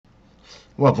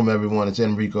Welcome everyone. It's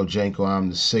Enrico Janko. I'm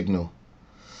the Signal.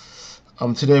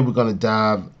 Today we're going to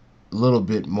dive a little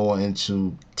bit more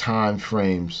into time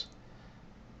frames.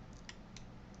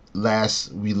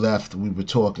 Last we left, we were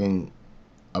talking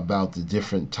about the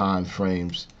different time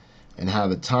frames and how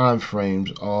the time frames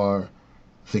are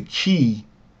the key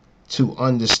to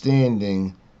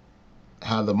understanding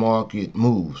how the market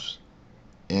moves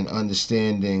and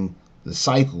understanding the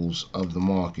cycles of the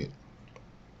market.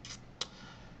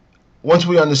 Once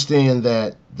we understand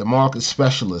that the market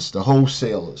specialists, the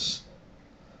wholesalers,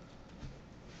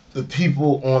 the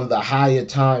people on the higher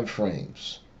time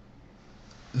frames,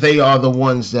 they are the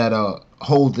ones that are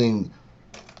holding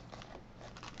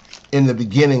in the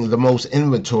beginning the most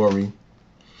inventory,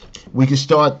 we can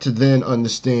start to then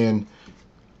understand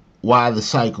why the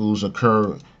cycles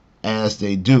occur as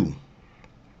they do.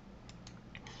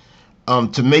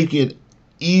 To make it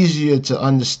easier to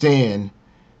understand,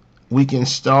 we can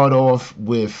start off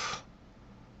with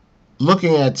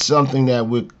looking at something that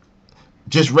we're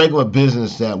just regular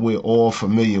business that we're all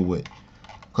familiar with.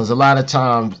 Because a lot of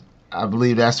times, I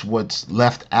believe that's what's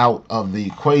left out of the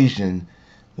equation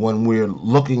when we're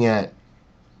looking at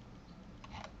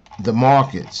the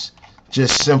markets.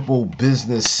 Just simple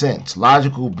business sense,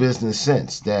 logical business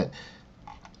sense that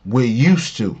we're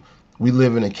used to. We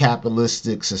live in a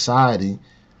capitalistic society,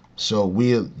 so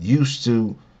we're used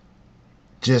to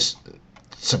just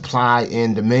supply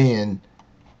and demand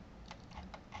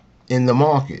in the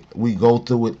market. We go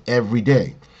through it every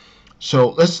day. So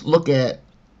let's look at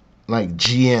like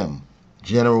GM,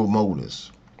 General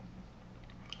Motors.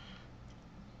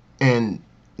 And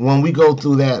when we go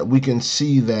through that, we can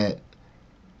see that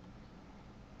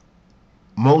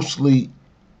mostly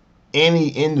any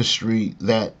industry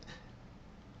that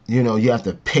you have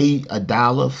to pay a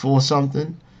dollar for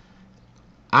something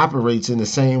operates in the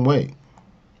same way.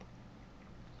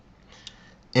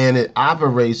 And it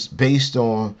operates based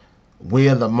on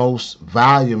where the most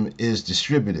volume is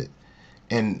distributed.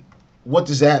 And what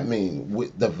does that mean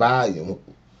with the volume?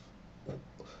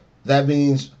 That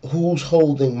means who's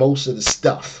holding most of the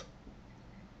stuff.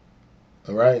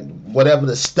 All right, whatever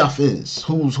the stuff is,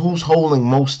 who's holding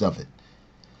most of it.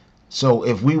 So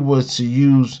if we were to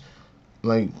use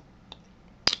like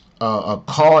a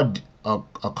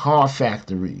car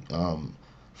factory,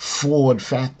 Ford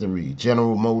factory,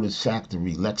 General Motors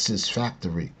factory, Lexus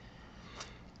factory,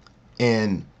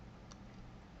 and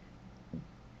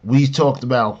we talked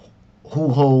about who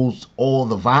holds all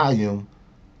the volume.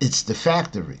 It's the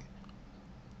factory,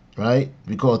 right?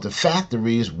 Because the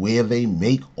factory is where they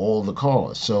make all the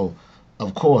cars. So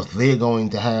of course they're going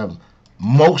to have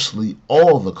mostly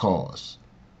all the cars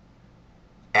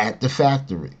at the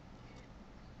factory.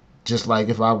 Just like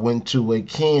if I went to a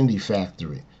candy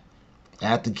factory,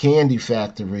 at the candy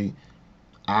factory,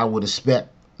 I would expect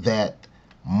that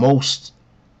most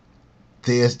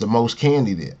there's the most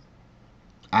candy there.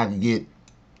 I could get,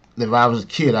 if I was a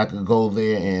kid, I could go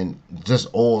there and just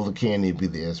all the candy would be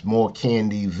there. There's more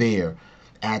candy there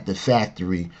at the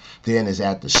factory than is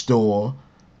at the store,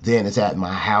 than is at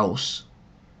my house.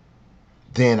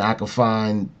 Then I could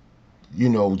find,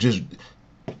 just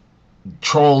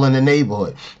troll in the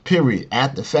neighborhood. Period.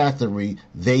 At the factory,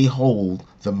 they hold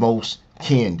the most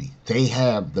candy. They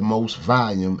have the most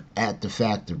volume at the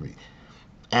factory.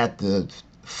 At the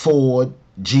Ford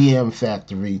GM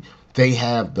factory, they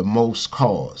have the most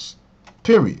cars.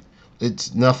 Period.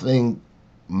 It's nothing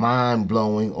mind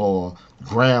blowing or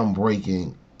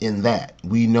groundbreaking in that.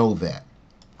 We know that.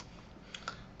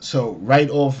 So right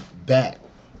off bat,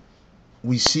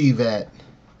 we see that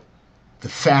the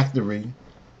factory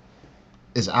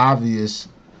is obvious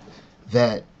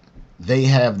that they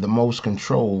have the most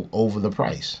control over the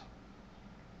price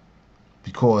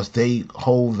because they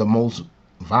hold the most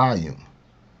volume.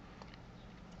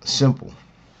 Simple.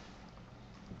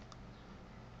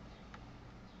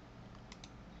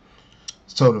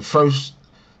 So the first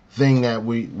thing that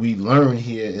we learn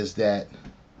here is that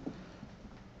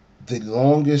the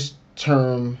longest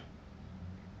term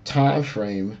time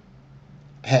frame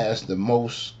has the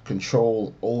most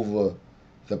control over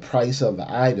the price of the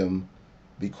item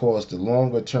because the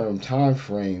longer term time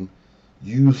frame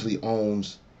usually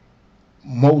owns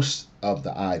most of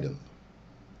the item.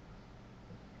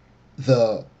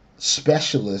 The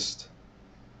specialist,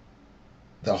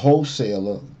 the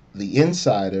wholesaler, the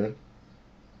insider,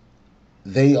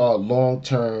 they are long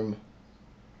term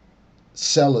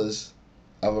sellers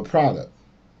of a product.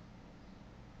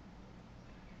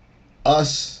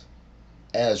 Us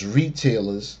as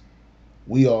retailers,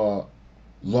 we are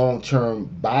long term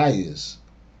buyers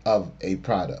of a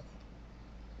product,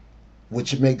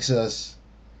 which makes us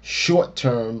short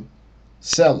term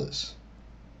sellers.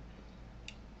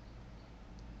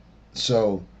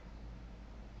 So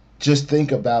just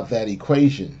think about that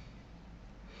equation.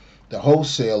 The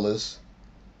wholesalers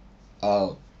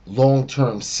are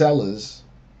long-term sellers,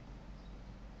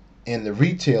 and the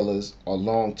retailers are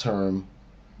long-term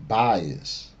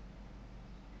buyers.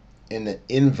 And the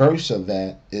inverse of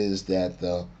that is that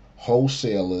the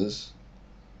wholesalers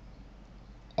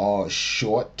are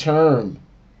short-term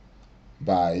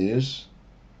buyers,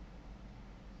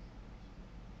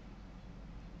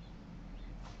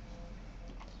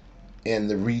 and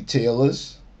the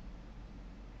retailers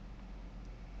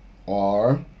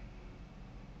are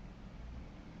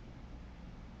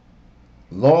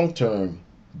long-term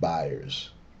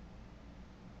buyers.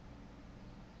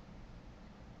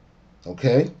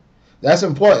 Okay? That's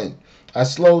important. I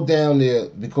slowed down there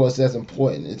because that's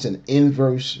important. It's an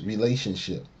inverse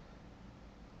relationship.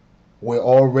 We're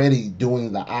already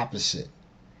doing the opposite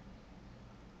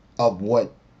of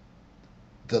what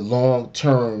the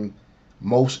long-term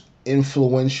most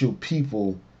influential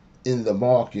people in the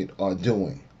market are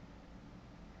doing.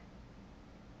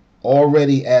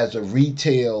 Already as a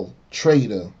retail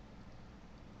trader,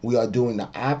 we are doing the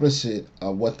opposite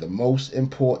of what the most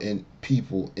important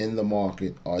people in the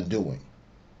market are doing.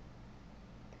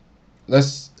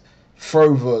 Let's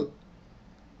further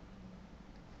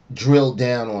drill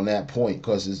down on that point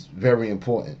because it's very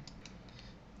important.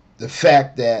 The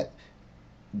fact that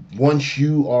once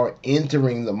you are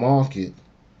entering the market,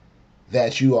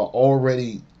 that you are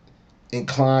already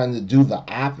inclined to do the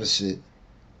opposite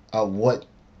of what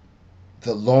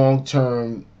the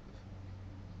long-term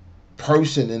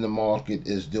person in the market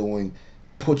is doing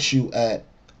puts you at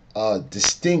a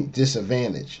distinct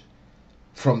disadvantage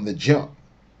from the jump,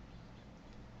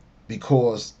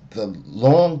 because the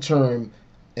long-term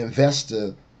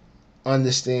investor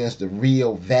understands the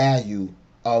real value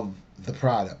of the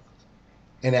product.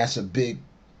 And that's a big,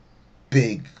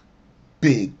 big,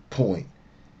 big point.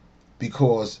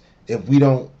 Because if you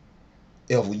don't,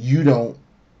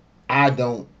 I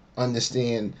don't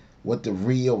understand what the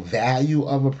real value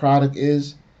of a product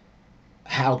is,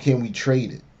 how can we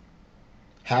trade it?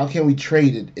 How can we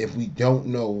trade it if we don't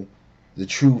know the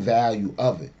true value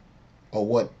of it, or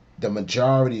what the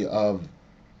majority of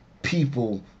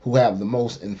people who have the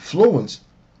most influence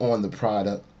on the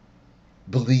product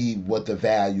believe what the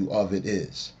value of it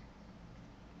is?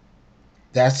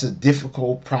 That's a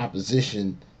difficult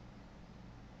proposition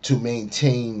to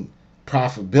maintain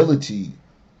profitability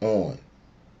on.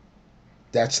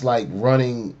 That's like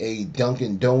running a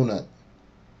Dunkin' Donut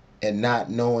and not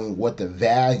knowing what the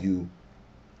value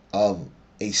of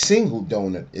a single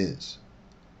donut is.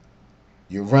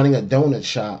 You're running a donut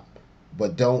shop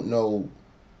but don't know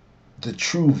the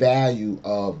true value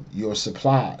of your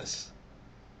supplies.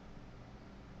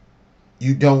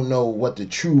 You don't know what the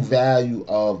true value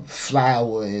of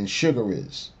flour and sugar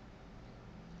is.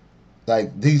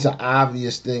 Like, these are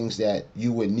obvious things that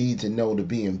you would need to know to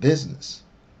be in business.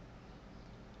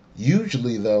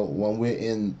 Usually, though, when we're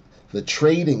in the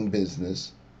trading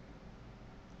business,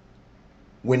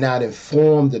 we're not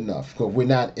informed enough, because we're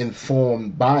not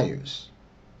informed buyers.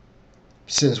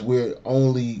 Since we're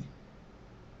only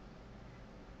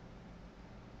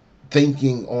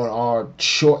thinking on our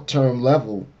short-term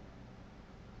level,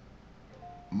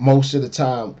 most of the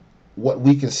time, what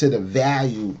we consider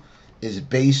value is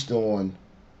based on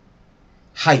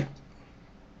hype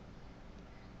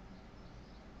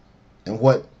and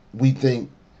what we think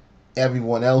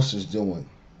everyone else is doing.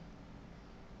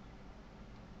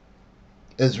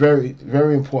 It's very,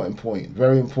 very important point,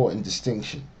 very important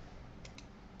distinction.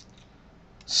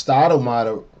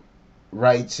 Stottlemyre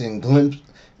writes in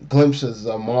Glimpses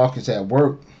of Markets at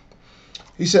Work.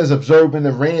 He says, observing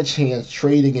the ranch hands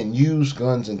trading in used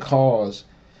guns and cars,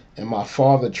 and my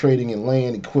father trading in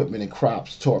land, equipment, and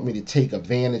crops taught me to take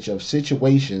advantage of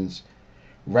situations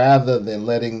rather than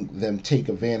letting them take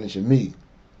advantage of me.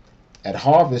 At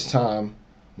harvest time,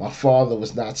 my father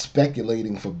was not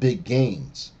speculating for big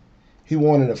gains. He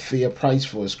wanted a fair price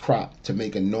for his crop to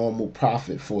make a normal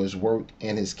profit for his work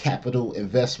and his capital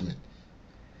investment.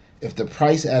 If the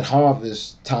price at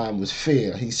harvest time was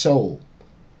fair, he sold.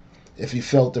 If he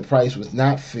felt the price was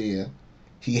not fair,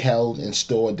 he held and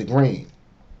stored the grain.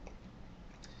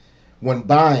 When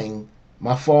buying,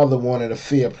 my father wanted a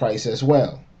fair price as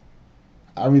well.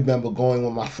 I remember going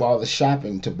with my father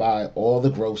shopping to buy all the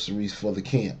groceries for the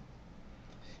camp.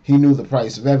 He knew the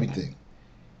price of everything,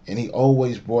 and he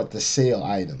always bought the sale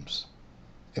items.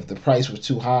 If the price was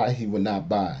too high, he would not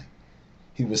buy.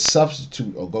 He would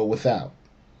substitute or go without.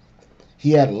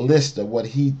 He had a list of what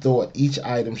he thought each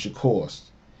item should cost,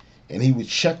 and he would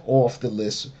check off the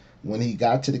list when he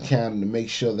got to the counter to make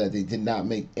sure that they did not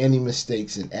make any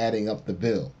mistakes in adding up the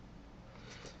bill.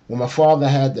 When my father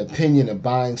had the opinion of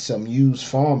buying some used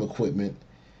farm equipment,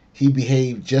 he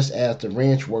behaved just as the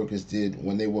ranch workers did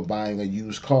when they were buying a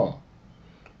used car.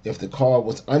 If the car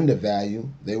was undervalued,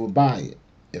 they would buy it.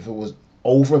 If it was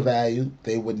overvalued,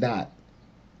 they would not.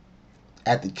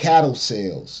 At the cattle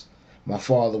sales, my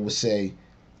father would say,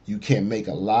 "You can make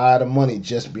a lot of money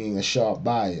just being a sharp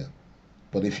buyer,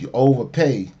 but if you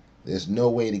overpay, there's no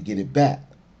way to get it back."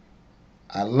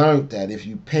 I learned that if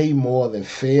you pay more than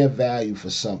fair value for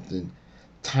something,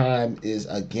 time is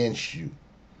against you.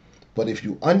 But if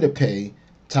you underpay,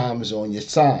 time is on your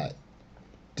side.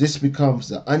 This becomes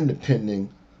the underpinning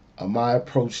of my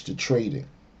approach to trading.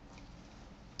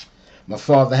 My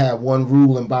father had one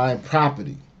rule in buying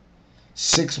property: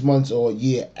 6 months or a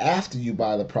year after you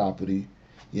buy the property,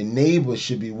 your neighbors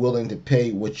should be willing to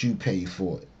pay what you paid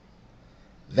for it.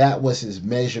 That was his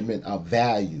measurement of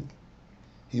value.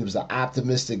 He was an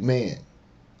optimistic man,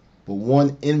 but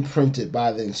one imprinted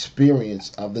by the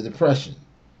experience of the Depression.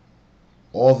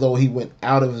 Although he went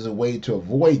out of his way to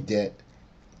avoid debt,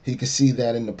 he could see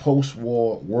that in the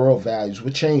post-war world values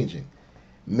were changing,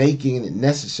 making it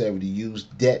necessary to use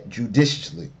debt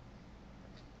judiciously.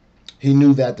 He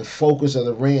knew that the focus of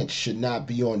the ranch should not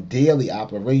be on daily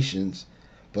operations,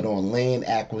 but on land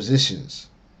acquisitions.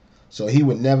 So he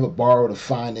would never borrow to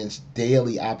finance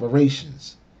daily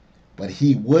operations, but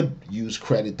he would use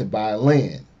credit to buy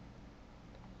land.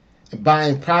 In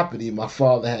buying property, my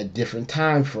father had different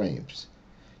time frames,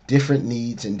 different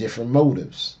needs, and different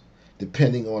motives,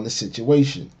 depending on the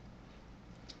situation.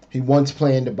 He once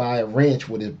planned to buy a ranch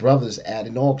with his brothers at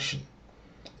an auction.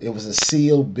 It was a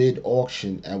sealed bid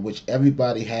auction at which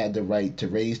everybody had the right to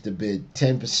raise the bid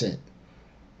 10%.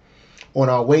 On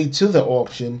our way to the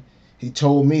auction, he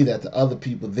told me that the other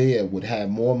people there would have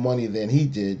more money than he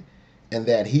did and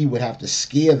that he would have to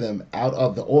scare them out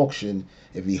of the auction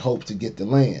if he hoped to get the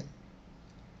land.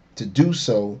 To do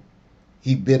so,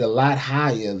 he bid a lot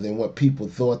higher than what people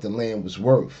thought the land was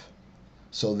worth,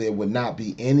 so there would not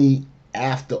be any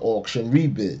after auction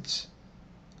rebids.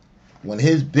 When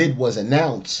his bid was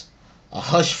announced, a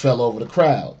hush fell over the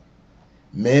crowd.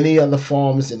 Many other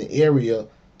farmers in the area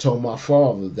told my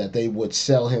father that they would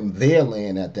sell him their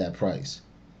land at that price.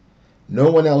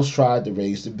 No one else tried to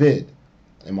raise the bid,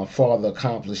 and my father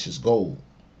accomplished his goal.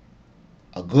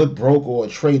 A good broker or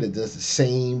trader does the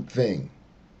same thing.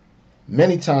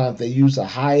 Many times they use a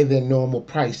higher than normal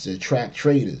price to attract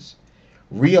traders,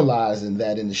 realizing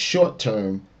that in the short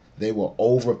term they were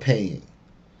overpaying,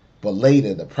 but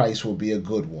later the price will be a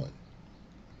good one.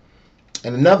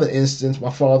 In another instance,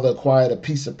 my father acquired a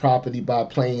piece of property by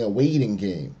playing a waiting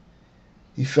game.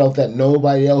 He felt that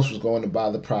nobody else was going to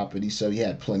buy the property, so he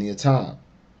had plenty of time.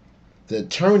 The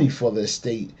attorney for the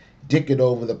estate dickered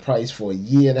over the price for a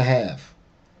year and a half,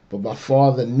 but my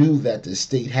father knew that the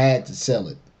estate had to sell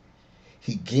it.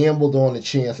 He gambled on the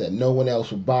chance that no one else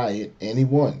would buy it, and he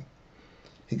won.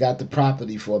 He got the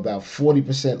property for about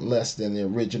 40% less than the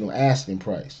original asking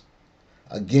price.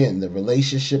 Again, the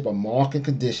relationship of market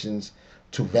conditions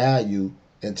to value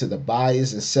and to the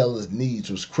buyers and sellers' needs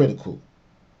was critical.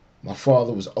 My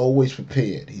father was always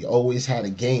prepared. He always had a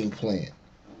game plan.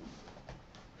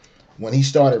 When he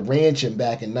started ranching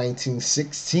back in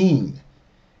 1916,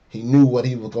 he knew what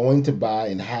he was going to buy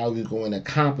and how he was going to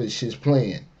accomplish his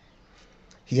plan.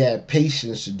 He had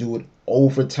patience to do it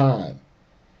over time.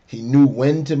 He knew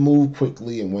when to move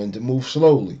quickly and when to move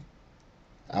slowly.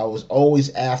 I was always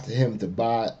after him to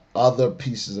buy other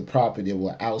pieces of property that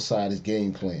were outside his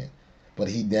game plan, but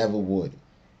he never would.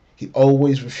 He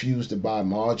always refused to buy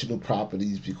marginal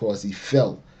properties because he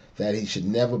felt that he should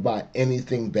never buy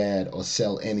anything bad or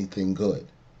sell anything good.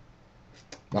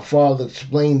 My father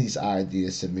explained these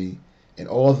ideas to me, and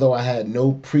although I had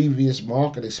no previous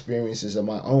market experiences of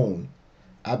my own,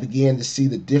 I began to see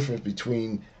the difference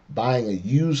between buying a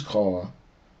used car,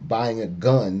 buying a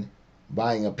gun,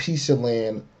 buying a piece of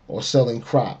land, or selling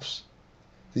crops.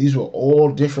 These were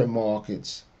all different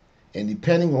markets, and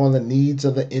depending on the needs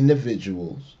of the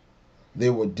individuals,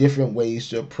 there were different ways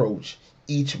to approach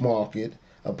each market,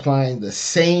 applying the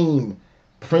same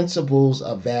principles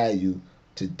of value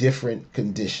to different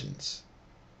conditions.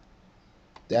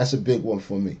 That's a big one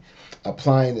for me.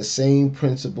 Applying the same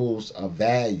principles of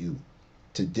value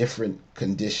to different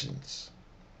conditions.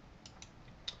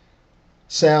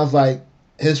 Sounds like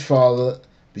his father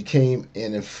became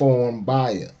an informed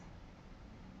buyer.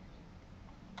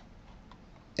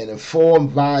 An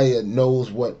informed buyer knows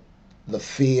what the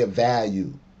fair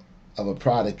value of a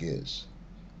product is.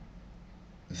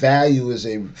 Value is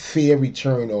a fair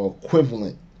return or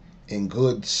equivalent in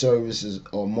goods, services,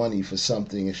 or money for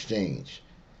something exchanged.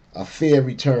 A fair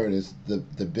return is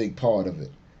the big part of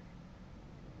it.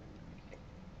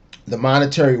 The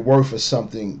monetary worth of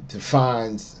something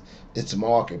defines its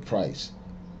market price,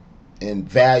 and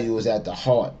value is at the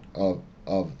heart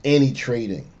of any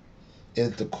trading.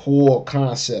 It's the core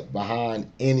concept behind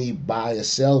any buy or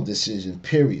sell decision,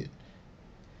 period.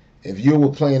 If you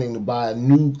were planning to buy a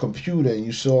new computer and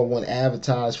you saw one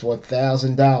advertised for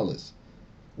 $1,000,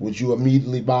 would you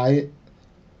immediately buy it?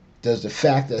 Does the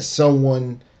fact that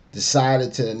someone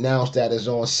decided to announce that it's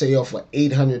on sale for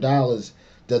 $800,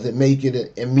 does it make it an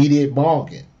immediate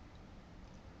bargain?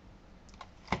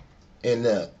 And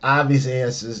the obvious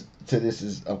answer to this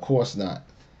is, of course not.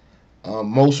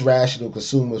 Most rational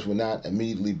consumers would not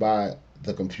immediately buy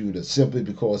the computer simply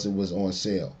because it was on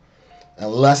sale,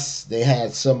 unless they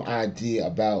had some idea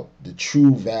about the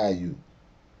true value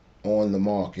on the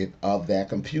market of that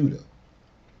computer.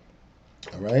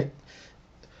 All right.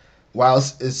 While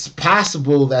it's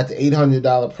possible that the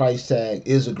 $800 price tag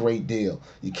is a great deal,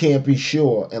 you can't be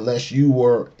sure unless you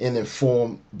were an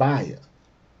informed buyer.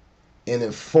 An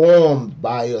informed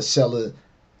buyer or seller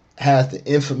has the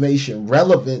information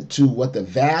relevant to what the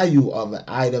value of an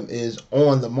item is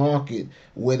on the market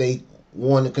where they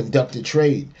want to conduct a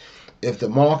trade. If the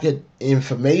market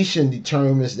information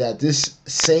determines that this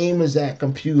same exact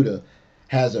computer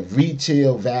has a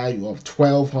retail value of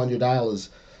 $1,200,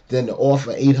 then the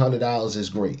offer $800 is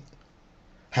great.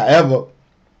 However,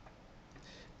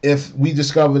 if we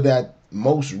discover that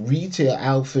most retail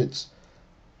outfits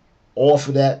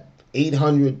offer that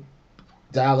 $800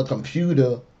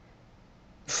 computer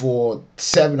for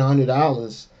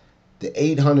 $700, the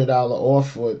 $800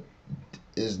 offer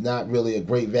is not really a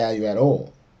great value at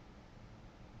all.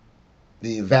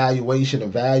 The evaluation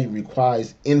of value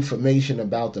requires information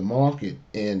about the market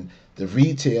and the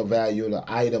retail value of the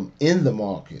item in the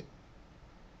market.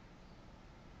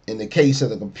 In the case of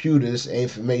the computer, this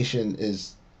information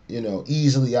is,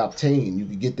 easily obtained. You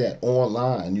could get that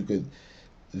online. You could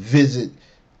visit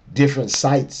different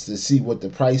sites to see what the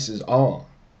prices are.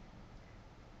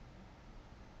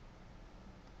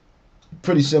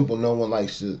 Pretty simple. No one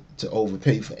likes to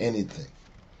overpay for anything.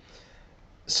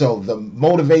 So the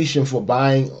motivation for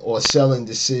buying or selling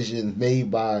decisions made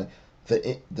by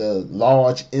the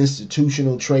large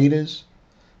institutional traders,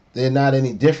 they're not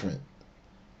any different.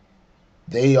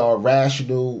 They are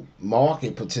rational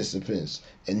market participants,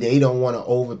 and they don't want to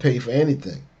overpay for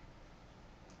anything.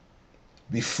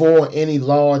 Before any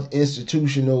large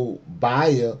institutional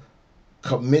buyer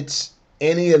commits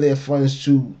any of their funds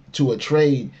to a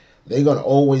trade, they're going to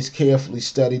always carefully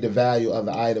study the value of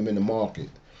the item in the market.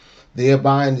 Their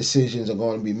buying decisions are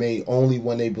going to be made only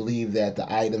when they believe that the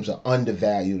items are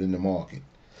undervalued in the market.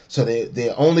 So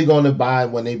they're only going to buy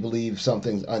when they believe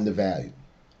something's undervalued.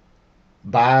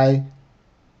 Buy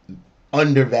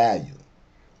undervalued.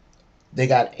 They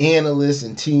got analysts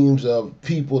and teams of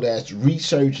people that's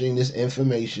researching this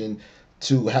information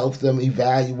to help them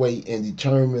evaluate and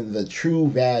determine the true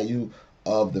value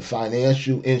of the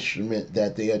financial instrument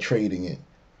that they are trading in.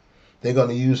 They're going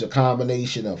to use a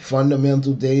combination of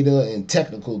fundamental data and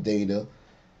technical data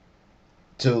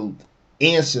to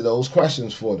answer those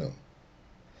questions for them.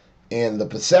 And the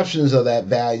perceptions of that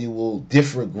value will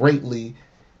differ greatly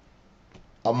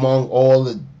among all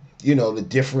the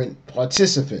different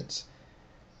participants.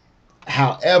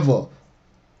 However,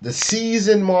 the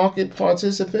seasoned market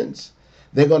participants,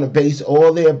 they're going to base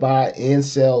all their buy and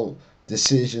sell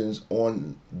decisions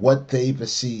on what they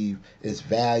perceive as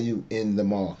value in the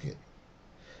market.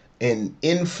 An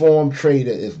informed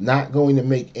trader is not going to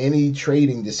make any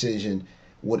trading decision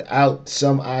without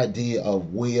some idea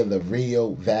of where the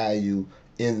real value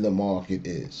in the market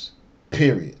is.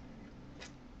 Period.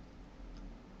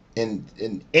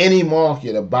 In any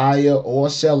market, a buyer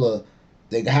or seller,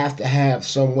 they have to have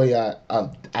some way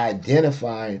of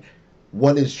identifying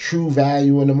what is true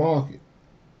value in the market.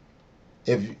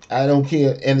 If I don't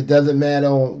care, and it doesn't matter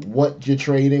on what you're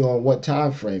trading on what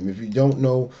time frame. If you don't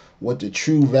know what the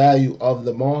true value of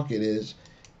the market is,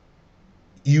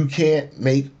 you can't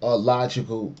make a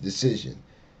logical decision.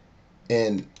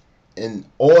 And in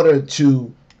order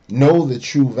to know the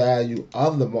true value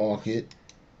of the market,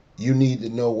 you need to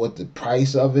know what the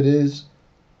price of it is,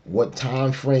 what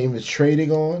time frame it's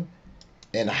trading on,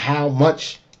 and how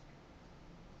much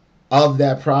of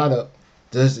that product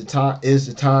is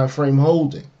the time frame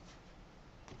holding.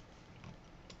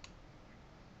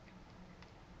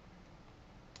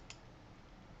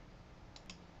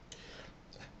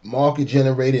 Market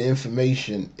generated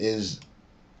information is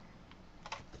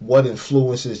what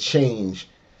influences change,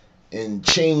 and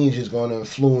change is going to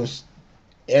influence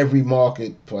every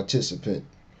market participant,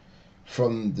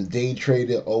 from the day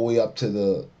trader all the way up to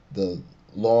the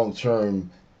long term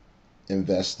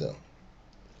investor.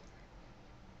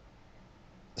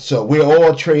 So we're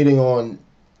all trading on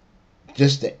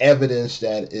just the evidence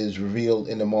that is revealed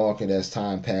in the market as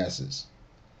time passes.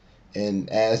 And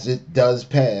as it does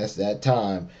pass that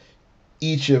time,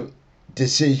 each of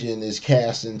decision is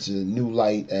cast into new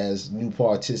light as new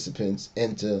participants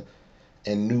enter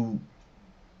and new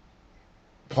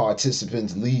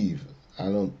participants leave.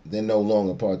 They're no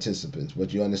longer participants,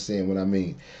 but you understand what I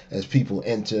mean. As people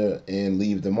enter and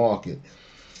leave the market,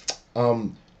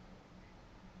 um,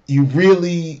 you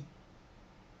really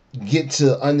get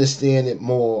to understand it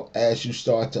more as you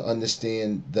start to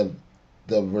understand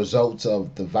the results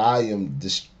of the volume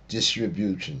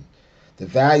distribution. The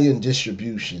volume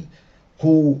distribution,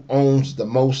 who owns the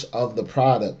most of the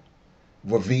product,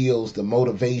 reveals the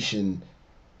motivation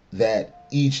that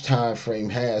each time frame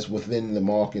has within the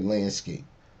market landscape.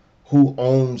 Who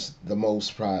owns the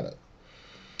most product?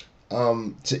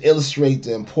 To illustrate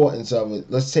the importance of it,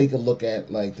 let's take a look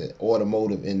at like the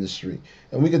automotive industry,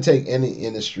 and we could take any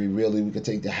industry really. We could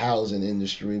take the housing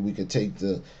industry, we could take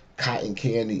the cotton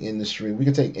candy industry, we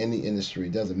could take any industry.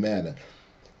 It doesn't matter,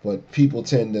 but people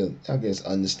tend to, I guess,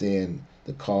 understand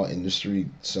the car industry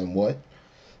somewhat.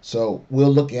 So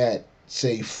we'll look at,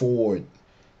 say, Ford,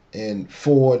 and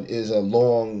Ford is a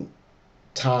long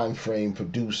time frame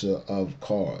producer of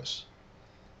cars.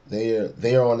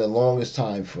 They're on the longest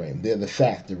time frame. They're the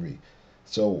factory.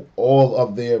 So all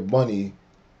of their money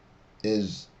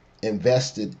is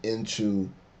invested into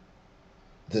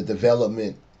the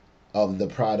development of the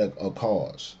product of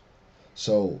cars.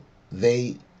 So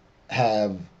they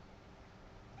have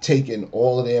taken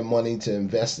all of their money to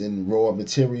invest in raw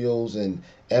materials and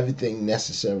everything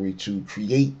necessary to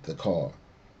create the car.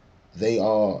 They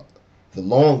are the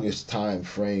longest time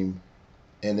frame,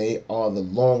 and they are the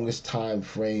longest time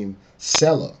frame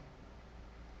seller.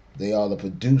 They are the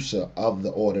producer of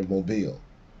the automobile.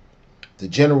 The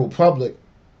general public,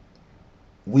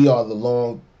 we are the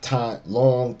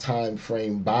long time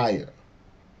frame buyer.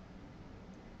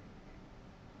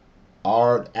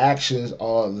 Our actions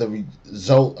are the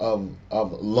result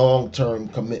of long term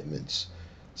commitments.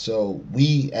 So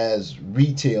we as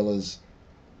retailers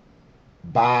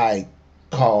buy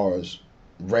cars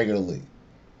regularly,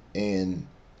 and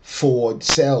Ford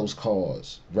sells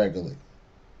cars regularly.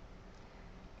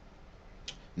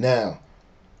 Now,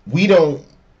 we don't,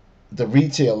 the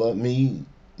retailer, me,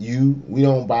 you, we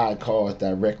don't buy cars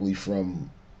directly from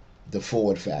the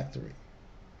Ford factory.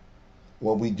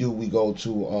 What we do, we go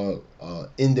to a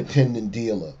independent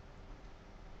dealer,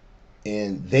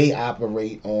 and they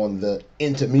operate on the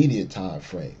intermediate time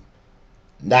frame,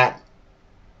 not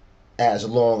as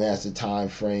long as the time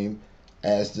frame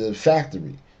as the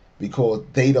factory, because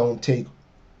they don't take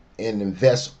and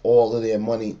invest all of their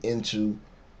money into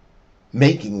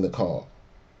making the car.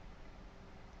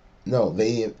 No,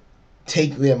 they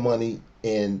take their money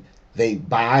and they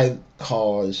buy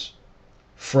cars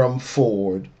from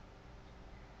Ford,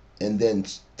 and then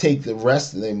take the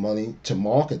rest of their money to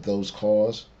market those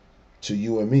cars to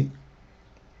you and me.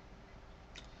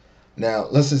 Now,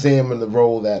 let's examine the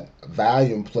role that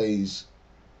volume plays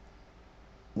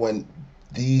when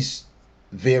these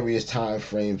various time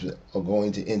frames are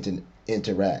going to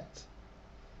interact.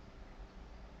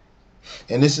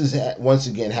 And this is once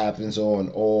again happens on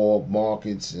all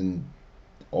markets and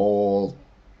all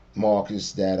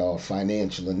markets that are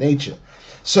financial in nature.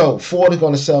 So Ford is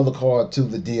going to sell the car to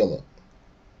the dealer,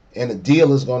 and the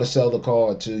dealer is going to sell the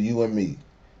car to you and me.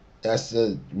 That's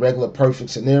the regular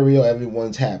perfect scenario.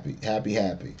 Everyone's happy, happy,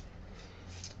 happy.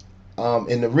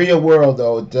 In the real world,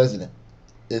 though, it doesn't.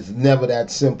 It's never that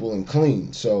simple and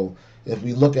clean. So if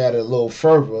we look at it a little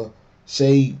further,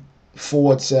 say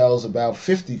Ford sells about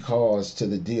 50 cars to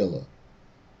the dealer.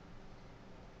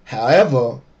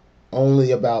 However,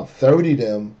 only about 30 of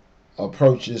them are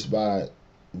purchased by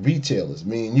retailers,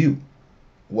 me and you.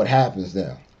 What happens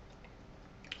now?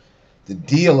 The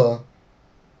dealer,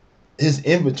 his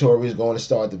inventory is going to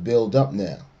start to build up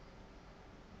now.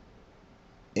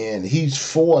 And he's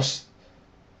forced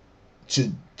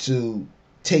to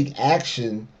take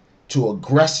action to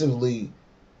aggressively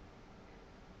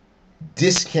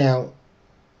discount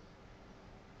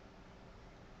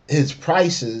his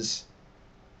prices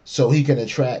so he can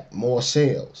attract more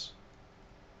sales,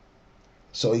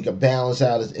 so he can balance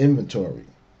out his inventory.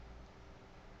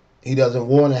 He doesn't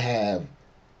want to have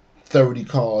 30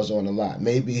 cars on the lot.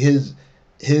 Maybe his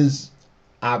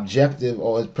objective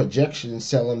or his projections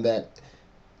tell him that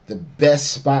the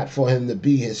best spot for him to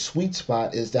be, his sweet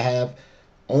spot, is to have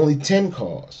only 10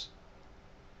 cars.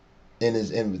 in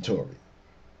his inventory.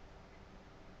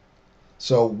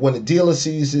 So when the dealer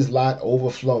sees his lot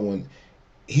overflowing,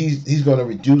 he's going to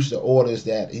reduce the orders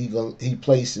that he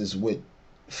places with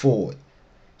Ford.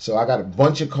 So I got a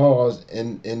bunch of cars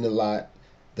in the lot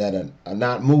that are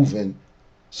not moving.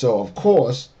 So of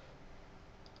course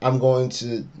I'm going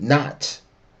to not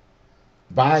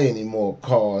buy any more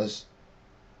cars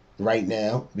right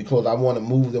now because I want to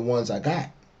move the ones I got.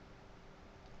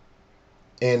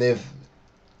 And if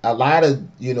a lot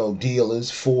of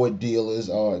dealers, Ford dealers,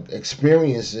 are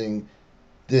experiencing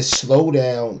this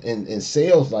slowdown in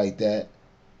sales like that,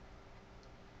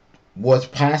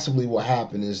 what possibly will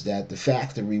happen is that the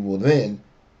factory will then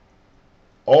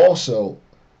also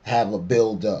have a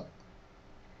build up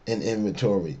in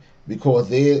inventory because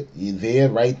they're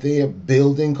right there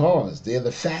building cars. They're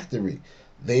the factory.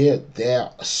 Their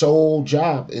sole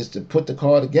job is to put the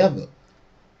car together.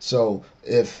 So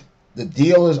if the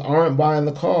dealers aren't buying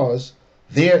the cars,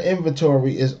 their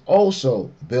inventory is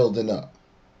also building up.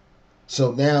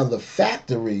 So now the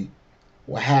factory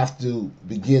will have to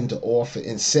begin to offer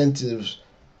incentives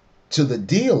to the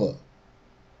dealer.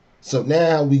 So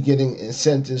now we're getting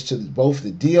incentives to both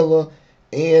the dealer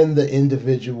and the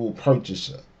individual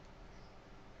purchaser,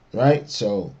 right?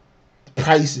 So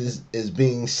prices is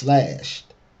being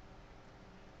slashed.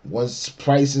 Once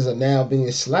prices are now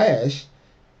being slashed,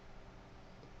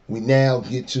 we now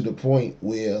get to the point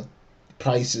where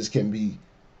prices can be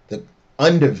the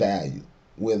undervalued,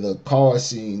 where the car is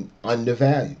seen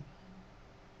undervalued.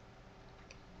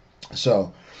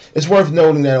 So it's worth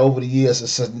noting that over the years, a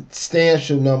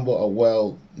substantial number of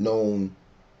well-known,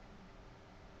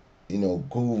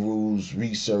 gurus,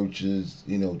 researchers,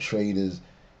 traders,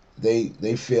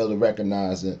 they fail to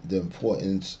recognize the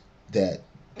importance that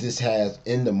this has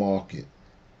in the market.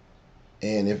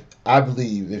 And I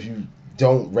believe if you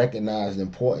don't recognize the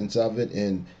importance of it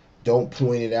and don't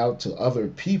point it out to other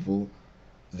people,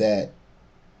 that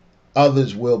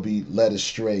others will be led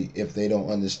astray if they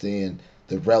don't understand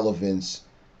the relevance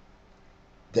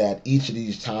that each of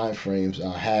these time frames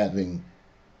are having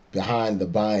behind the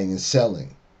buying and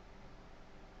selling.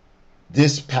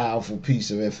 This powerful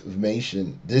piece of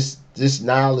information, this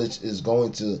knowledge is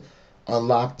going to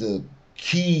unlock the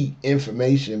key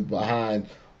information behind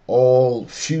all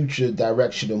future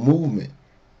direction of movement.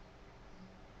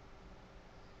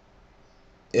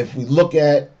 If we look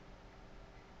at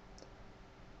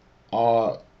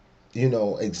our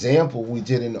example we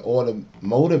did in the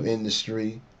automotive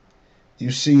industry,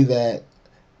 you see that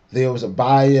there was a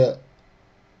buyer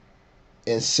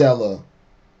and seller,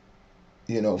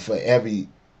 for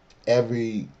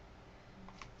every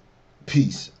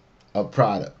piece of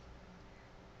product.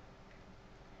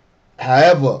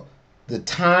 However, the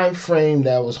time frame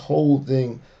that was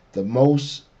holding the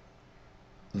most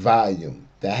volume,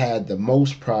 that had the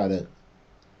most product,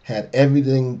 had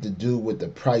everything to do with the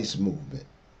price movement.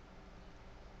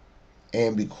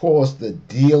 And because the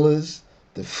dealers,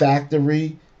 the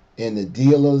factory, and the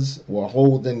dealers were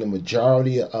holding the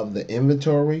majority of the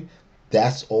inventory,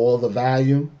 that's all the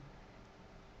volume,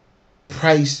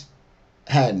 price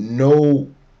had no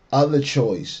other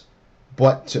choice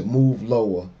but to move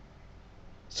lower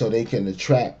so they can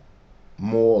attract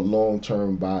more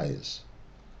long-term buyers.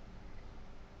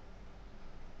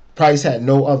 Price had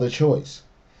no other choice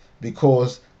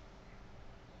because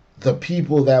the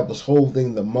people that was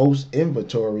holding the most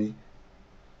inventory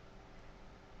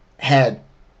had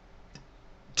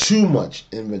too much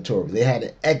inventory. They had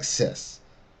an excess.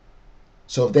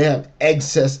 So if they have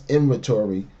excess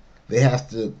inventory, they have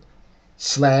to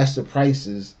slash the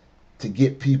prices to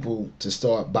get people to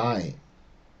start buying.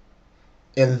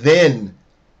 And then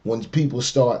when people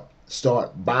start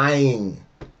buying,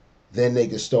 then they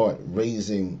can start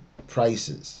raising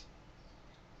prices.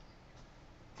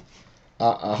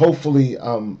 Hopefully,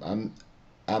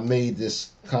 I made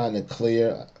this kind of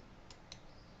clear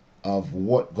of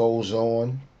what goes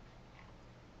on.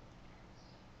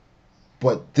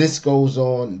 But this goes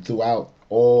on throughout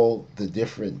all the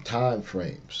different time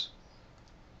frames.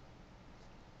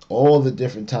 All the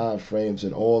different time frames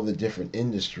and all the different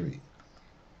industry.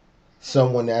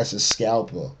 Someone that's a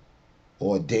scalper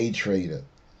or a day trader,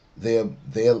 they're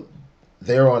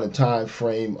on a time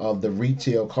frame of the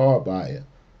retail car buyer.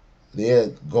 They're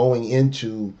going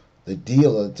into the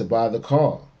dealer to buy the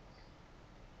car.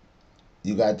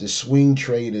 You got the swing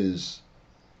traders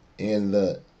and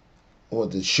the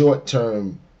short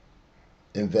term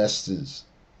investors.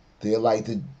 They're like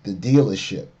the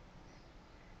dealership.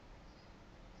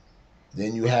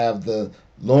 Then you have the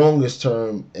longest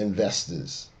term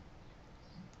investors.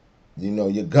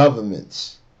 Your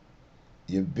governments,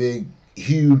 your big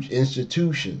huge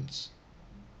institutions.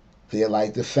 They're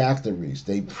like the factories.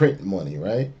 They print money,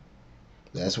 right?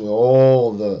 That's where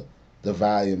all the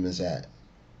volume is at.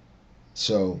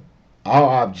 So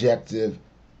our objective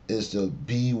is to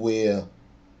be where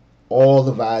all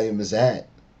the volume is at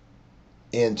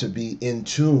and to be in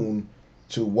tune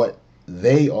to what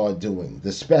they are doing,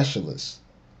 the specialists,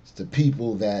 the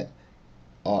people that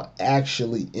are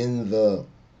actually in the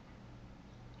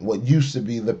what used to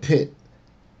be the pit.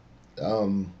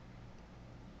 Um,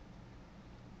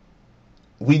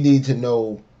 we need to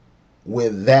know where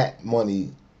that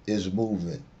money is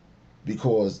moving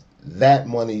because that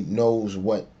money knows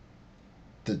what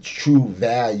the true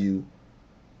value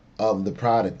of the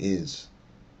product is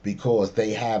because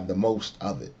they have the most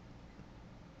of it.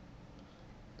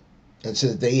 And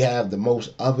since they have the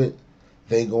most of it,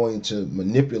 they're going to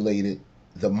manipulate it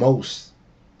the most,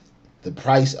 the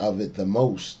price of it the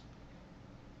most,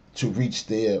 to reach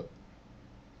their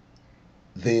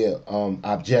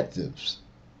objectives.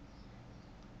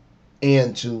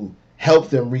 And to help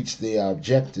them reach their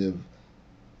objective,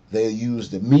 they'll use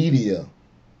the media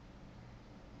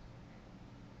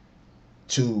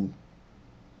to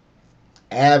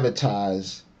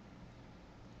advertise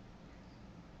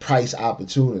price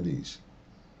opportunities.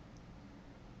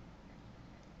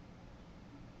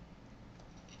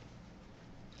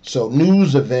 So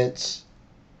news events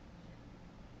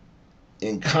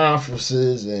and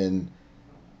conferences and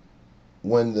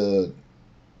when the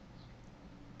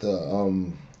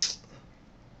um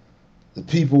the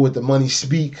people with the money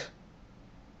speak,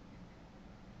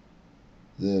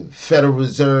 the Federal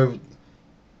Reserve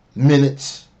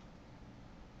minutes,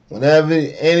 whenever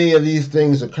any of these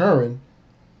things occurring,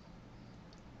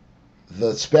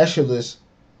 the specialists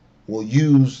will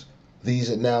use these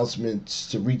announcements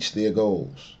to reach their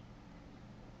goals.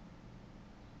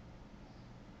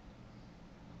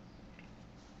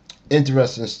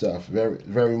 Interesting stuff, very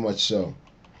very much so.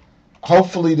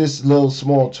 Hopefully, this little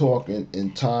small talk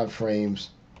in time frames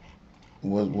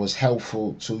was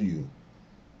helpful to you.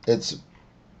 It's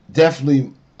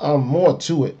definitely more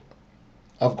to it,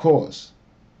 of course.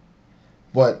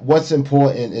 But what's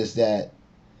important is that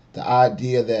the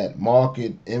idea that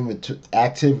market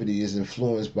activity is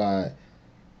influenced by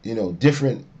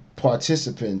different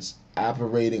participants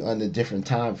operating under different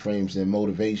time frames and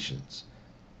motivations,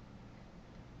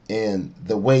 and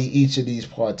the way each of these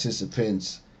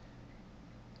participants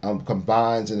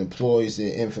combines and employs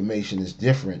their information is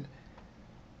different,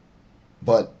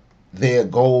 but their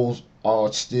goals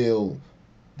are still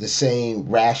the same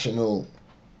rational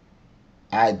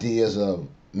ideas of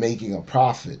making a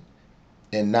profit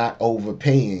and not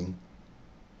overpaying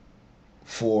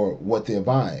for what they're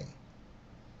buying.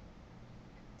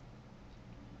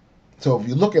 So if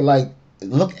you look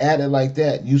at it like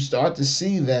that, you start to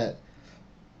see that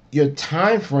your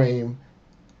time frame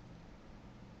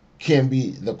can be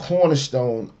the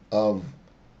cornerstone of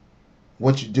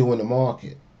what you do in the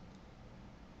market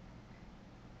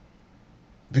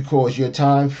because your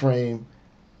time frame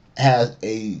has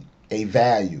a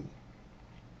value.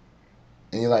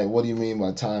 And you're like, what do you mean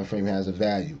by time frame has a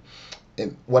value?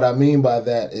 And what I mean by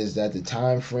that is that the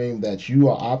time frame that you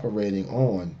are operating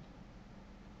on,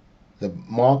 the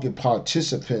market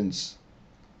participants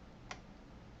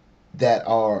that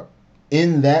are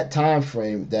in that time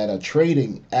frame that are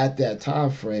trading at that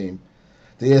time frame,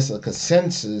 there's a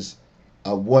consensus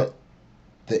of what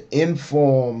the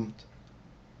informed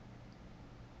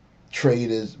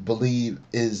traders believe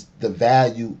is the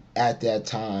value at that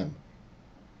time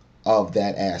of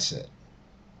that asset.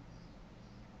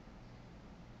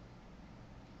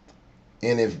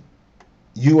 And if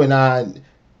you and I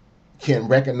can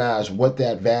recognize what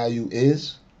that value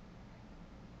is,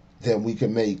 then we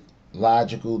can make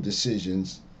logical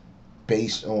decisions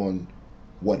based on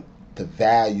what the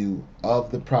value of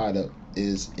the product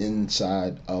is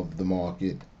inside of the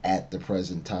market at the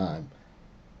present time.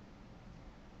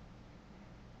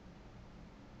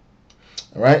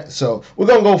 All right, so we're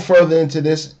going to go further into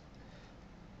this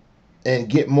and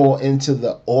get more into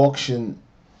the auction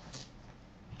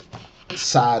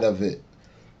side of it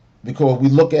because we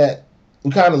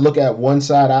kind of look at one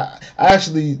side. I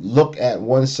actually look at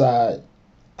one side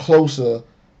closer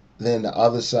than the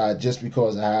other side just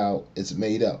because of how it's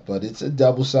made up, but it's a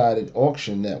double-sided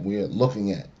auction that we're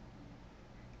looking at.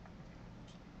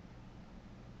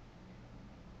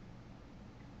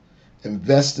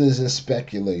 Investors and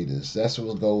speculators, that's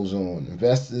what goes on.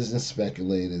 Investors and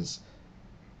speculators.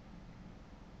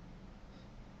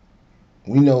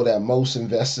 We know that most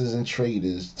investors and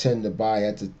traders tend to buy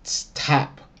at the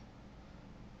top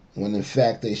when in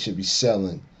fact they should be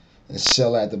selling. and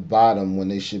sell at the bottom when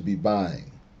they should be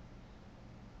buying.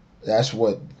 That's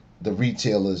what the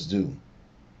retailers do.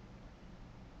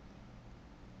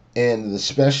 And the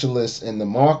specialists and the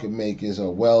market makers are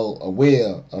well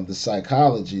aware of the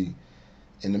psychology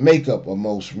and the makeup of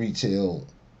most retail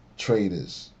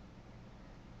traders.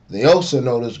 They also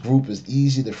know this group is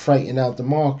easy to frighten out the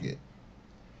market.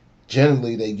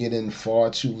 Generally, they get in far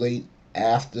too late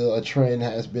after a trend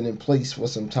has been in place for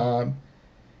some time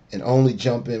and only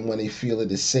jump in when they feel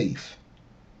it is safe,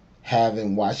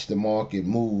 having watched the market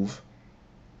move,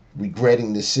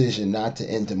 regretting decision not to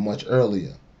enter much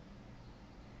earlier.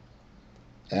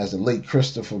 As the late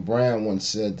Christopher Brown once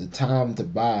said, the time to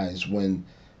buy is when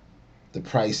the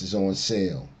price is on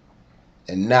sale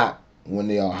and not when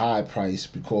they are high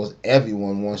priced because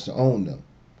everyone wants to own them.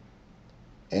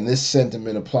 And this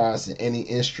sentiment applies to any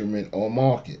instrument or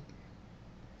market.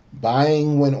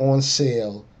 Buying when on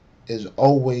sale is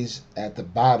always at the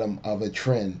bottom of a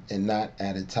trend and not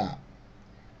at the top.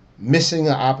 Missing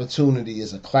an opportunity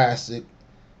is a classic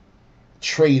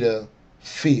trader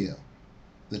fear.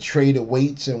 The trader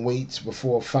waits and waits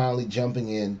before finally jumping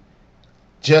in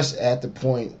just at the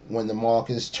point when the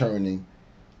market is turning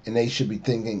and they should be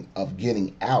thinking of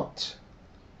getting out.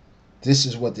 This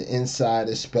is what the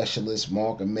insiders, specialists,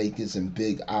 market makers, and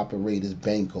big operators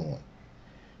bank on.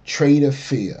 Trader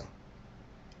fear.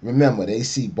 Remember, they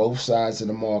see both sides of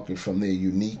the market from their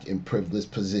unique and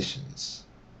privileged positions.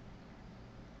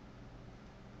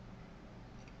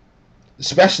 The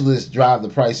specialists drive the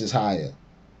prices higher.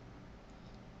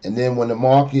 And then when the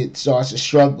market starts to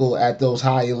struggle at those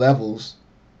higher levels,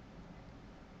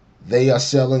 they are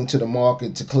selling to the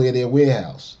market to clear their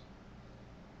warehouse.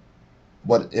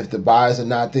 But if the buyers are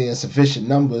not there in sufficient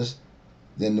numbers,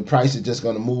 then the price is just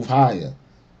going to move higher,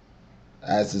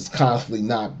 as it's constantly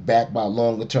not backed by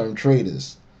longer term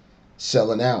traders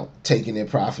selling out, taking their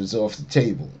profits off the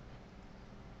table.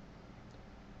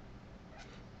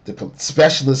 The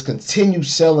specialists continue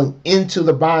selling into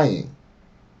the buying.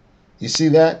 You see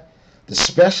that? The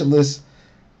specialists,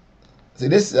 see,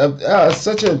 this is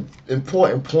such an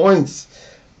important point,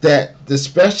 that the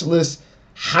specialists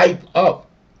hype up.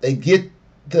 They get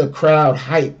the crowd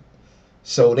hype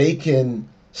so they can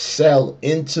sell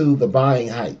into the buying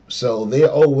hype. So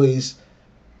they're always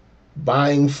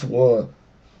buying for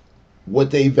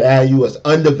what they value as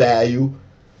undervalue,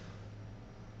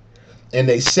 and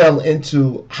they sell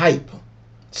into hype.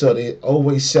 So they're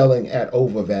always selling at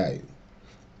overvalue.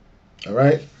 All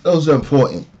right, those are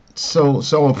important. So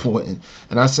important.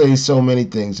 And I say so many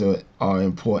things are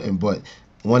important, but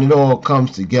when it all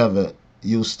comes together,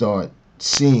 you'll start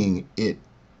seeing it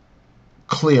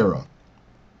clearer.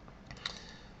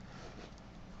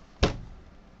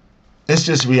 It's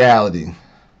just reality.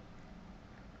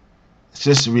 It's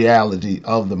just the reality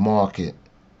of the market.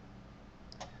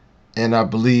 And I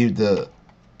believe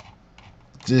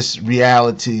this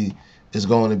reality is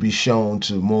going to be shown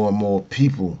to more and more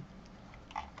people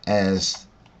as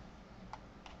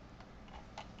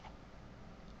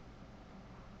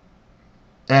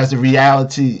the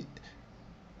reality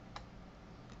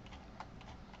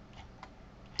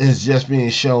is just being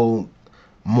shown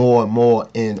more and more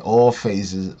in all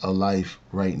phases of life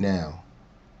right now.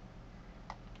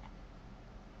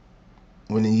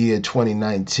 When in the year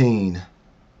 2019,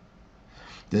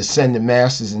 the ascended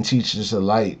masters and teachers of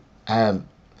light have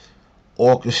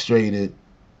orchestrated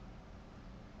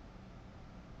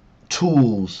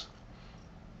tools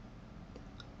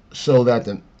so that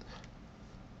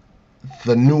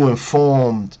the new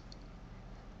informed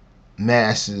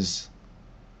masses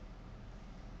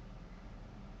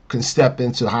can step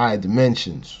into higher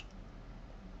dimensions,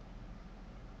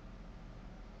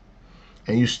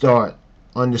 and you start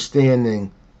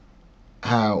understanding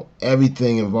how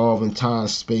everything involving time,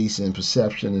 space, and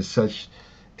perception is such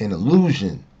an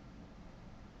illusion.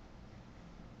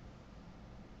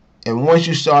 And once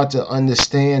you start to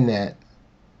understand that,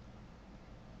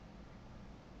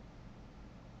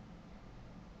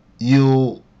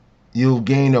 you'll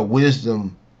gain a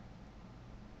wisdom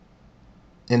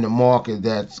in the market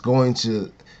that's going to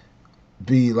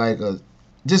be like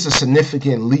just a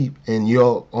significant leap in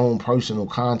your own personal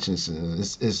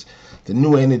consciousness. It's the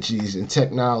new energies and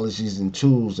technologies and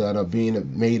tools that are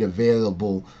being made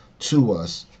available to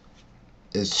us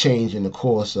is changing the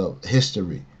course of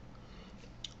history.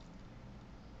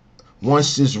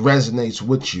 Once this resonates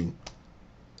with you,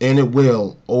 and it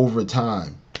will over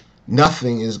time,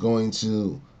 nothing is going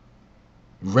to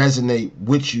resonate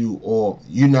with you, or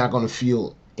you're not going to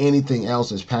feel anything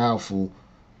else as powerful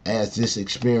as this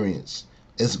experience.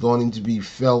 It's going to be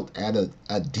felt at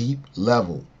a deep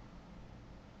level.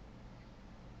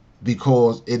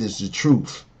 because it is the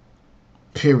truth,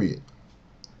 period.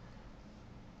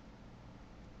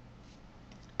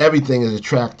 Everything is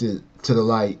attracted to the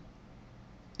light.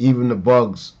 Even the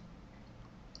bugs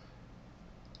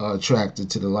are attracted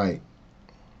to the light.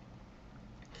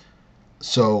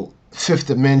 So fifth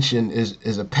dimension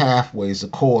is a pathway, it's a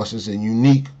course, it's a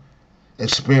unique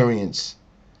experience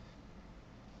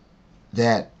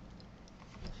that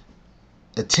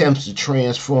attempts to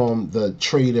transform the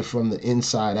trader from the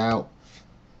inside out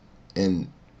and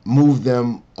move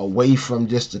them away from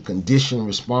just the conditioned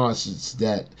responses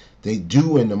that they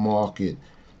do in the market,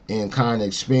 and kind of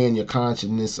expand your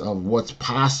consciousness of what's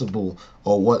possible,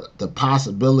 or what the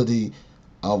possibility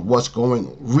of what's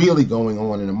really going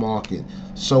on in the market.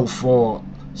 So far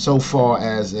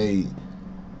as a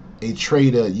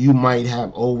trader, you might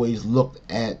have always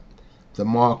looked at the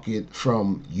market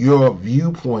from your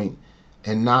viewpoint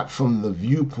and not from the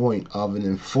viewpoint of an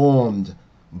informed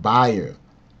buyer.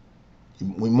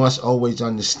 We must always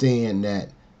understand that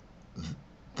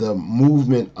the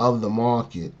movement of the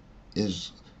market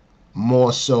is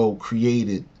more so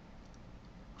created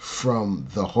from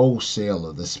the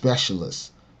wholesaler, the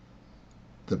specialist,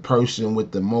 the person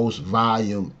with the most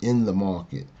volume in the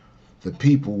market, the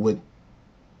people with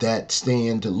that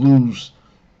stand to lose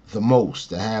the most,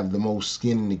 to have the most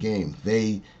skin in the game.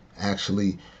 They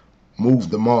actually move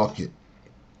the market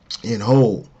in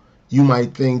whole. You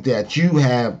might think that you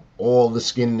have all the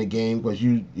skin in the game because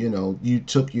you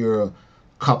took your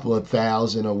couple of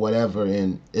thousand or whatever,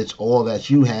 and it's all that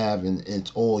you have, and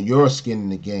it's all your skin in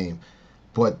the game.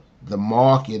 But the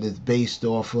market is based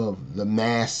off of the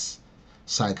mass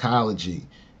psychology,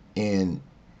 and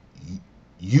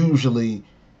usually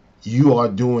you are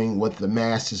doing what the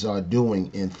masses are doing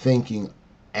and thinking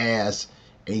as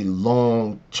a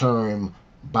long-term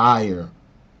buyer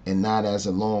and not as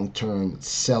a long-term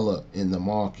seller in the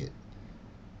market.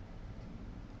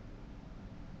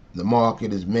 The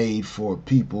market is made for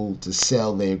people to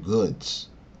sell their goods.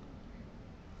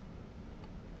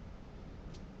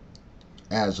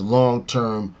 As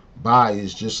long-term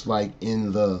buyers, just like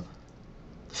in the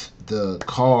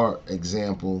car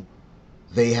example,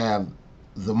 they have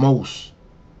the most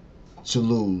to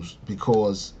lose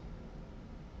because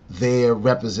their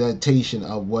representation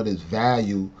of what is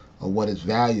value or what is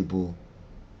valuable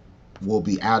will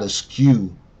be out of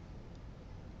skew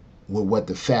with what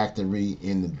the factory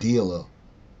and the dealer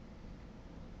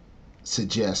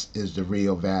suggests is the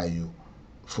real value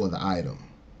for the item.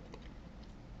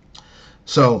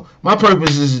 So my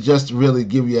purpose is just to really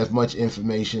give you as much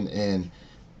information and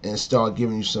start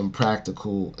giving you some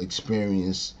practical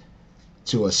experience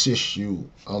to assist you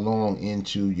along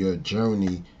into your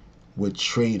journey with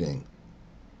trading.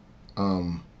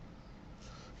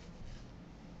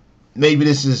 Maybe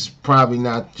this is probably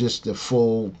not just the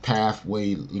full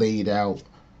pathway laid out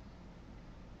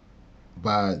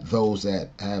by those that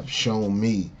have shown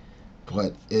me,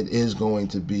 but it is going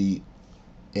to be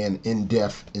an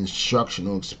in-depth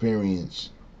instructional experience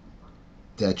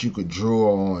that you could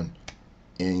draw on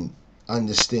and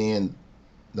understand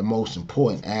the most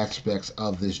important aspects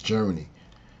of this journey.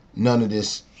 None of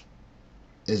this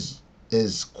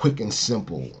is quick and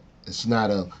simple. It's not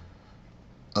a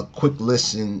quick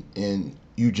listen and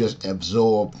you just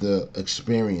absorb the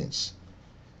experience.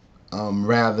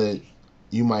 Rather,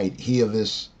 you might hear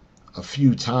this a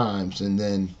few times and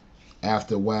then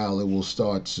after a while it will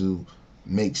start to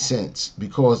make sense,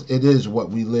 because it is what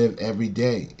we live every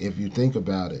day if you think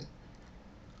about it.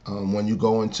 When you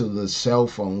go into the cell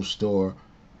phone store,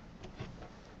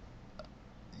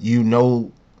 you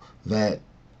know that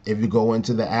if you go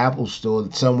into the Apple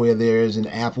store, somewhere there is an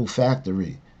Apple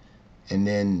factory, and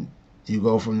then you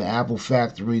go from the Apple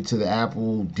factory to the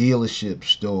Apple dealership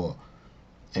store,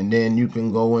 and then you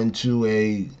can go into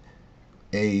a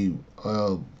I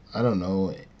don't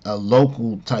know, a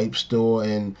local type store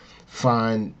and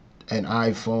find an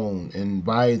iPhone and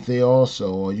buy it there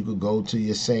also. Or you could go to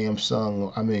your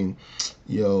Samsung,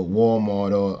 your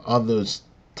Walmart or other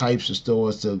types of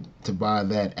stores to buy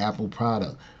that Apple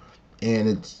product, and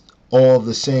it's all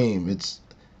the same. It's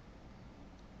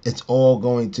all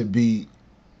going to be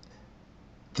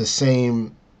the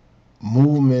same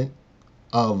movement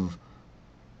of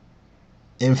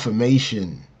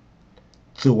information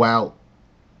throughout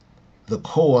the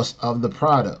course of the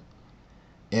product,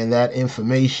 and that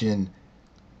information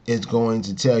is going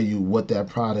to tell you what that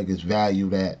product is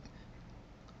valued at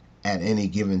any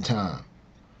given time.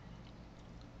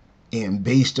 And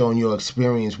based on your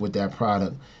experience with that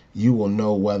product, you will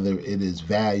know whether it is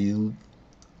valued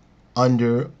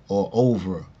under or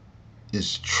over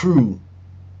its true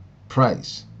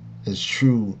price, its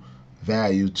true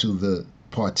value to the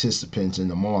participants in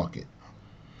the market.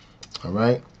 All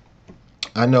right.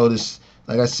 I know this.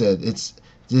 Like I said, it's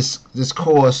this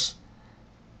course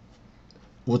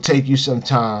will take you some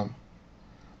time,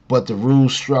 but the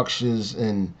rules, structures,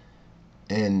 and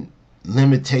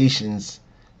limitations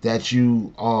that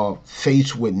you are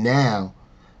faced with now,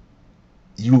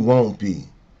 you won't be,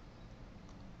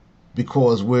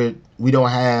 because we don't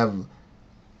have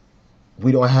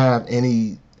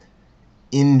any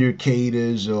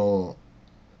indicators or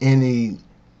any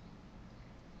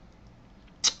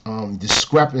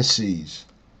discrepancies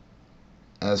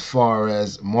as far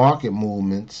as market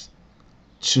movements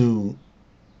to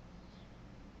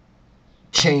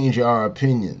change our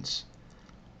opinions.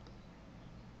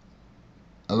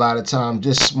 A lot of times,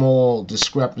 just small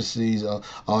discrepancies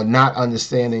or not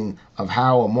understanding of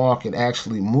how a market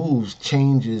actually moves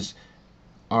changes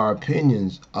our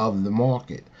opinions of the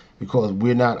market, because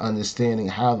we're not understanding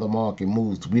how the market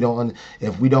moves.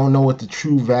 If we don't know what the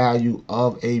true value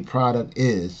of a product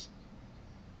is,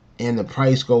 and the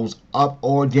price goes up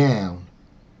or down,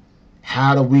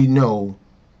 how do we know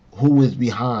who is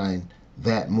behind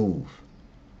that move?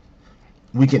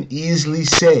 We can easily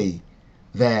say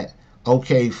that,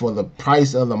 okay, for the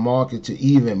price of the market to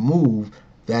even move,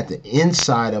 that the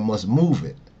insider must move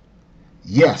it.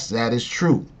 Yes, that is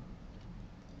true.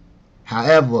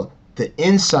 However, the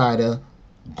insider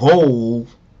goal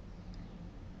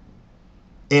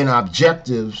and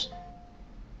objectives,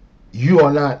 you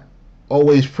are not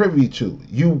always privy to.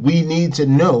 We need to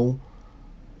know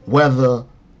whether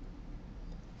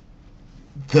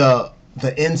the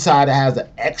insider has an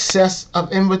excess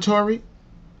of inventory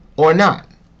or not.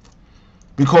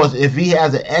 Because if he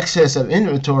has an excess of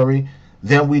inventory,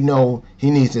 then we know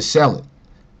he needs to sell it.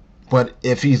 But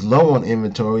if he's low on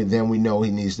inventory, then we know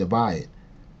he needs to buy it.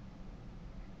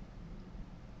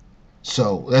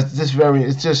 So that's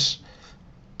just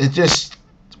it's just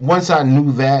once I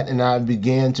knew that and I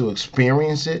began to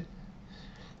experience it,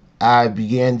 I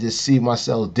began to see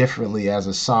myself differently as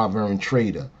a sovereign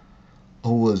trader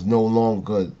who was no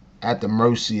longer at the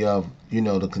mercy of,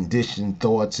 the conditioned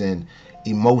thoughts and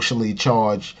emotionally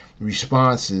charged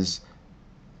responses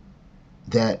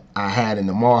that I had in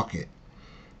the market.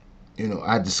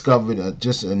 I discovered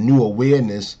just a new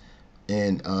awareness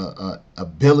and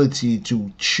ability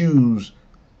to choose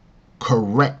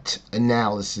correct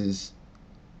analysis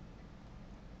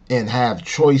and have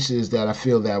choices that I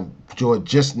feel that were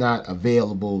just not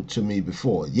available to me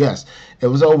before. Yes, it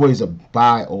was always a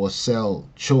buy or sell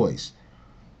choice,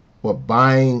 but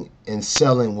buying and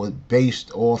selling was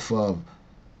based off of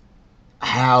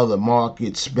how the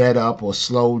market sped up or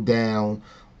slowed down,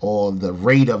 or the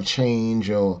rate of change,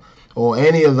 or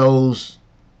any of those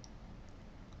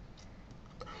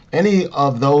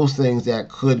things that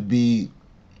could be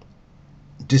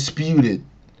disputed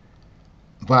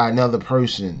by another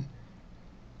person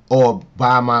or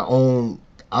by my own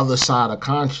other side of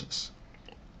conscious.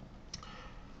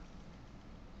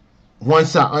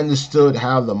 Once I understood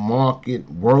how the market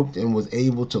worked and was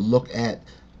able to look at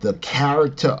the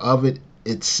character of it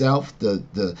itself,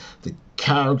 the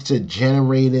character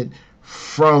generated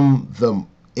from the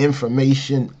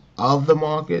information of the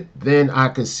market, then I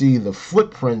could see the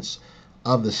footprints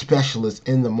of the specialists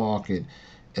in the market,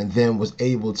 and then was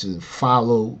able to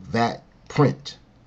follow that print.